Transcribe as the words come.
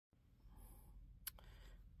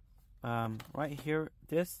Right here,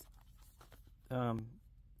 these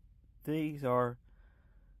are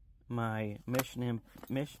my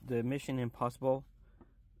the Mission Impossible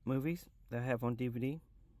movies that I have on DVD.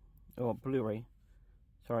 Oh, Blu-ray.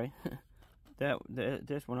 Sorry.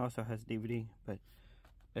 This one also has DVD, but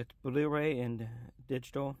it's Blu-ray and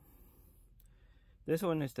digital. This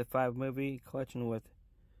one is the 5-movie collection with,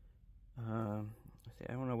 let's see,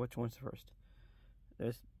 I don't know which one's first.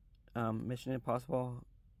 There's Mission Impossible,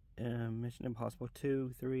 Mission Impossible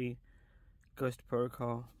 2, 3, Ghost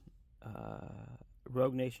Protocol,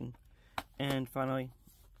 Rogue Nation, and finally,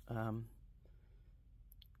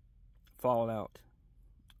 Fallout.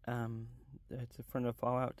 That's the front of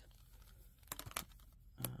Fallout.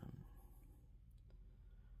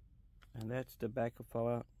 And that's the back of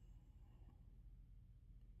Fallout.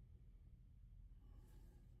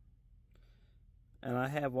 And I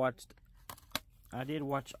did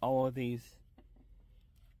watch all of these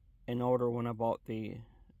in order when I bought the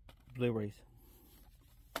Blu-rays.